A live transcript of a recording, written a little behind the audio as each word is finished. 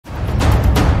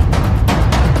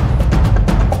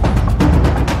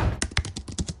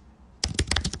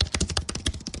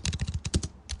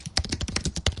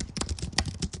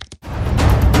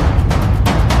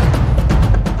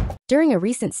During a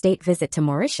recent state visit to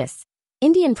Mauritius,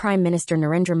 Indian Prime Minister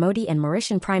Narendra Modi and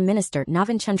Mauritian Prime Minister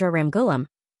Navin Chandra Ramgoolam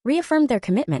reaffirmed their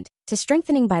commitment to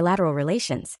strengthening bilateral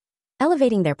relations,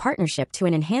 elevating their partnership to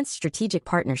an enhanced strategic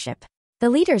partnership. The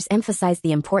leaders emphasized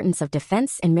the importance of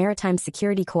defense and maritime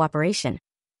security cooperation,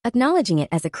 acknowledging it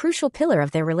as a crucial pillar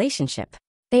of their relationship.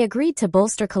 They agreed to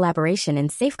bolster collaboration in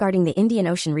safeguarding the Indian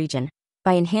Ocean region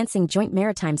by enhancing joint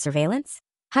maritime surveillance,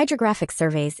 hydrographic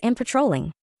surveys, and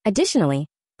patrolling. Additionally,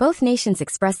 both nations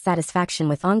expressed satisfaction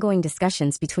with ongoing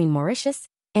discussions between Mauritius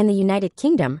and the United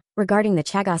Kingdom regarding the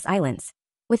Chagos Islands,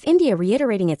 with India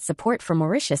reiterating its support for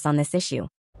Mauritius on this issue.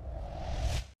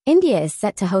 India is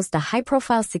set to host a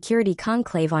high-profile security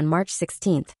conclave on March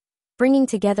 16, bringing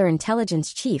together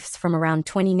intelligence chiefs from around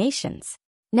 20 nations.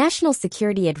 National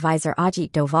Security Advisor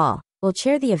Ajit Doval will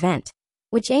chair the event,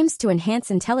 which aims to enhance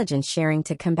intelligence sharing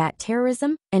to combat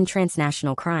terrorism and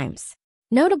transnational crimes.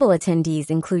 Notable attendees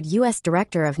include U.S.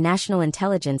 Director of National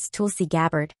Intelligence Tulsi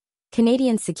Gabbard,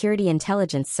 Canadian Security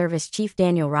Intelligence Service Chief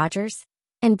Daniel Rogers,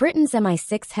 and Britain's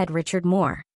MI6 head Richard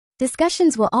Moore.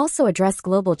 Discussions will also address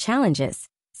global challenges,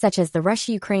 such as the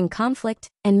Russia-Ukraine conflict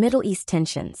and Middle East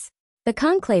tensions. The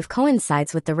conclave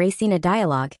coincides with the Raisina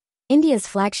Dialogue, India's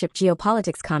flagship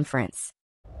geopolitics conference.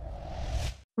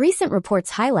 Recent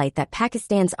reports highlight that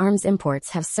Pakistan's arms imports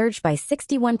have surged by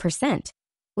 61%,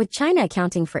 with China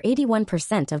accounting for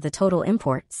 81% of the total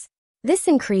imports. This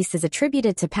increase is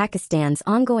attributed to Pakistan's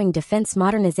ongoing defense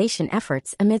modernization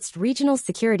efforts amidst regional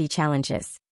security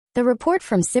challenges. The report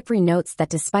from SIPRI notes that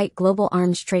despite global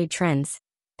arms trade trends,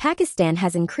 Pakistan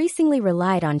has increasingly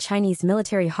relied on Chinese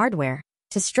military hardware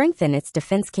to strengthen its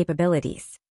defense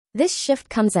capabilities. This shift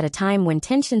comes at a time when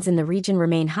tensions in the region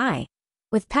remain high,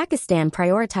 with Pakistan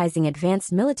prioritizing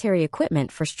advanced military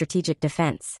equipment for strategic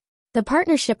defense. The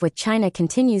partnership with China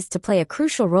continues to play a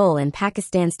crucial role in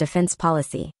Pakistan's defense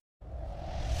policy.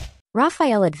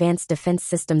 Rafael Advanced Defense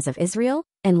Systems of Israel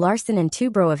and Larsen &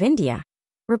 Toubro of India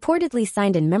reportedly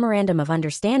signed a Memorandum of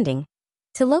Understanding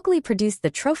to locally produce the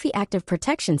Trophy Active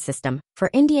Protection System for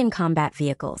Indian combat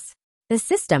vehicles. The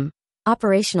system,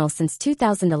 operational since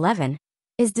 2011,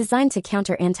 is designed to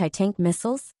counter anti-tank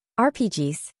missiles,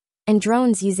 RPGs, and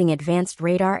drones using advanced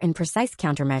radar and precise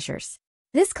countermeasures.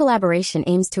 This collaboration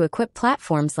aims to equip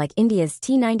platforms like India's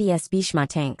T-90S Bhishma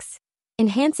tanks,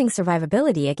 enhancing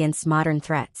survivability against modern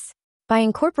threats. By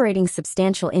incorporating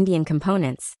substantial Indian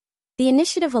components, the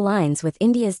initiative aligns with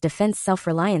India's defense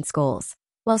self-reliance goals,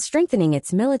 while strengthening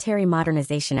its military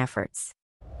modernization efforts.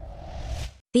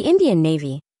 The Indian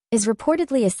Navy is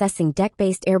reportedly assessing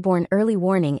deck-based airborne early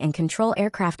warning and control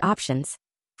aircraft options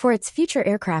for its future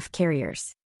aircraft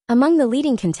carriers. Among the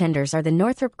leading contenders are the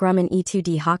Northrop Grumman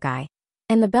E-2D Hawkeye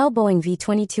and the Bell Boeing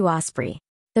V-22 Osprey.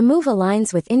 The move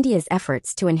aligns with India's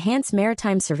efforts to enhance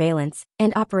maritime surveillance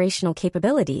and operational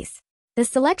capabilities. The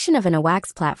selection of an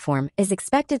AWACS platform is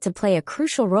expected to play a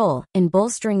crucial role in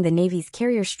bolstering the Navy's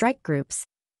carrier strike groups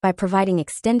by providing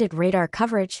extended radar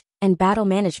coverage and battle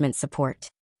management support.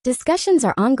 Discussions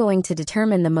are ongoing to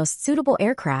determine the most suitable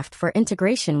aircraft for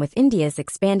integration with India's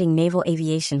expanding naval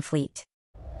aviation fleet.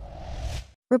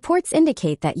 Reports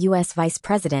indicate that U.S. Vice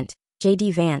President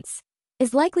J.D. Vance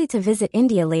is likely to visit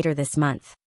India later this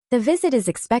month. The visit is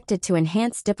expected to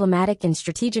enhance diplomatic and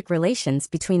strategic relations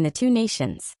between the two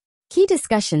nations. Key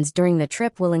discussions during the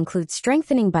trip will include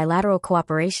strengthening bilateral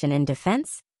cooperation in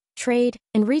defense, trade,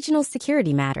 and regional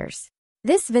security matters.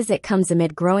 This visit comes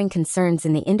amid growing concerns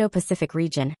in the Indo-Pacific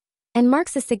region and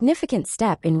marks a significant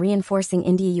step in reinforcing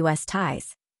India-US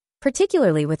ties,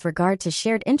 particularly with regard to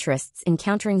shared interests in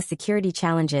countering security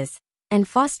challenges and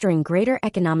fostering greater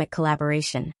economic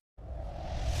collaboration.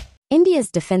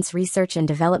 India's Defense Research and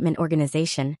Development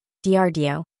Organization,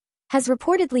 DRDO, has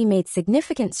reportedly made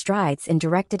significant strides in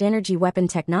directed energy weapon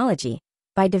technology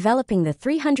by developing the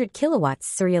 300 kilowatts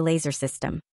Surya laser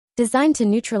system. Designed to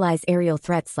neutralize aerial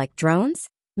threats like drones,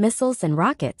 missiles, and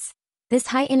rockets, this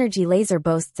high-energy laser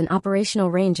boasts an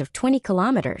operational range of 20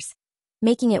 kilometers,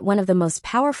 making it one of the most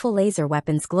powerful laser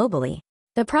weapons globally.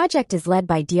 The project is led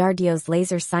by DRDO's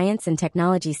Laser Science and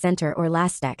Technology Center or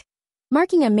LASTEC,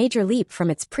 marking a major leap from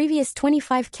its previous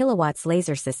 25 kilowatts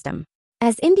laser system.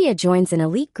 As India joins an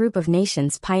elite group of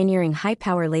nations pioneering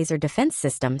high-power laser defense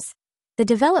systems, the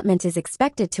development is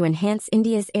expected to enhance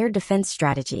India's air defense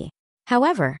strategy.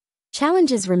 However,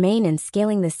 challenges remain in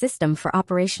scaling the system for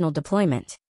operational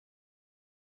deployment.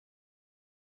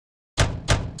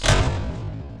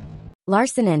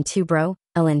 Larsen & Toubro,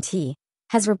 L&T,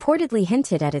 has reportedly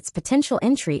hinted at its potential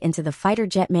entry into the fighter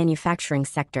jet manufacturing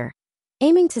sector,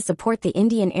 aiming to support the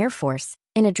Indian Air Force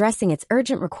in addressing its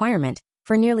urgent requirement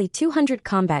for nearly 200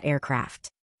 combat aircraft.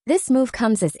 This move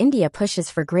comes as India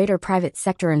pushes for greater private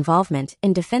sector involvement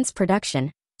in defense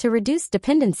production to reduce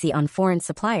dependency on foreign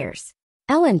suppliers.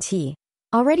 L&T,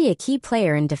 already a key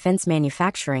player in defense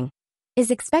manufacturing,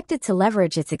 is expected to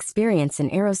leverage its experience in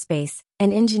aerospace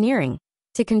and engineering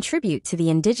to contribute to the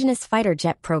indigenous fighter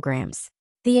jet programs.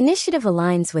 The initiative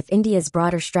aligns with India's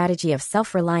broader strategy of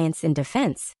self-reliance in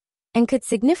defense and could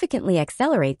significantly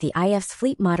accelerate the IF's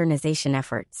fleet modernization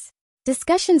efforts.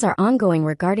 Discussions are ongoing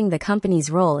regarding the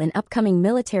company's role in upcoming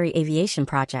military aviation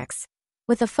projects,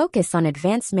 with a focus on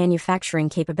advanced manufacturing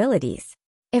capabilities.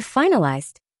 If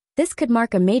finalized, this could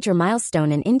mark a major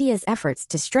milestone in India's efforts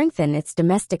to strengthen its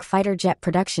domestic fighter jet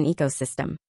production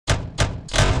ecosystem.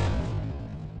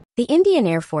 The Indian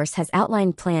Air Force has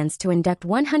outlined plans to induct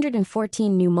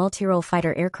 114 new multi-role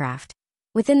fighter aircraft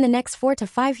within the next 4 to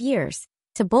 5 years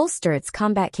to bolster its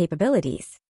combat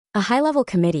capabilities. A high-level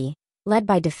committee, led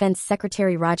by Defense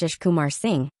Secretary Rajesh Kumar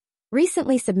Singh,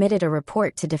 recently submitted a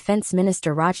report to Defense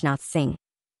Minister Rajnath Singh,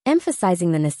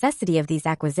 emphasizing the necessity of these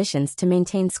acquisitions to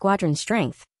maintain squadron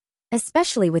strength,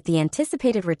 especially with the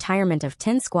anticipated retirement of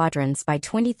 10 squadrons by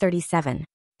 2037.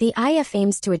 The IF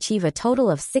aims to achieve a total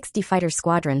of 60 fighter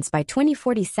squadrons by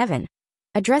 2047,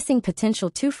 addressing potential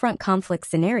two-front conflict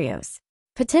scenarios.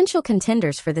 Potential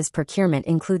contenders for this procurement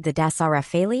include the Dassault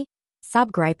Rafale, Saab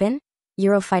Gripen,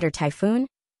 Eurofighter Typhoon,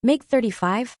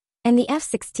 MiG-35, and the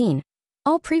F-16,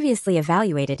 all previously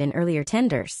evaluated in earlier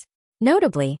tenders.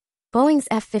 Notably, Boeing's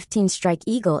F-15 Strike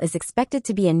Eagle is expected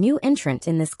to be a new entrant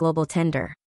in this global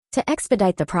tender. To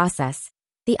expedite the process,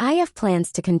 the IF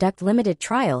plans to conduct limited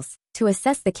trials to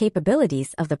assess the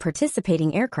capabilities of the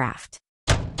participating aircraft.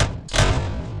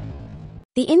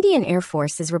 The Indian Air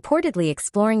Force is reportedly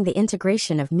exploring the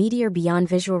integration of Meteor beyond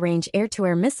visual range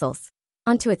air-to-air missiles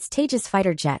onto its Tejas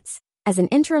fighter jets as an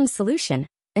interim solution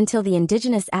until the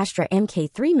indigenous Astra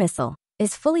Mk3 missile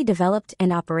is fully developed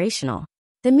and operational.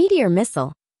 The Meteor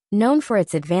missile, known for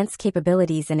its advanced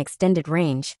capabilities and extended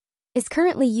range, is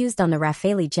currently used on the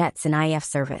Rafale jets in IF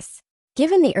service.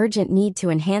 Given the urgent need to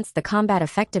enhance the combat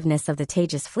effectiveness of the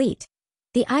Tejas fleet,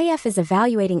 the IF is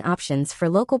evaluating options for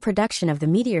local production of the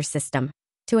Meteor system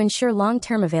to ensure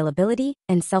long-term availability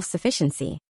and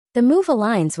self-sufficiency. The move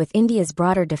aligns with India's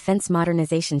broader defense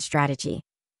modernization strategy,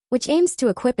 which aims to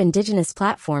equip indigenous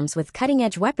platforms with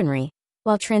cutting-edge weaponry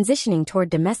while transitioning toward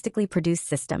domestically produced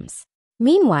systems.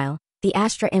 Meanwhile, the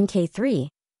Astra Mk3,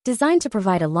 designed to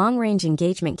provide a long-range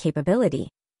engagement capability,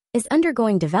 is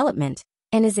undergoing development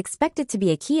and is expected to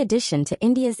be a key addition to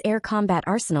India's air combat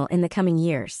arsenal in the coming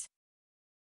years.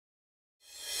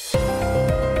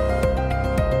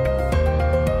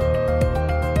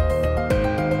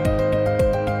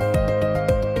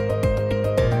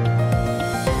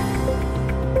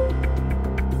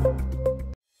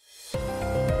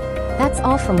 That's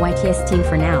all from YTS team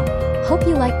for now. Hope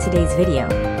you liked today's video.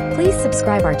 Please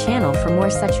subscribe our channel for more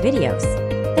such videos.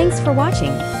 Thanks for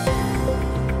watching.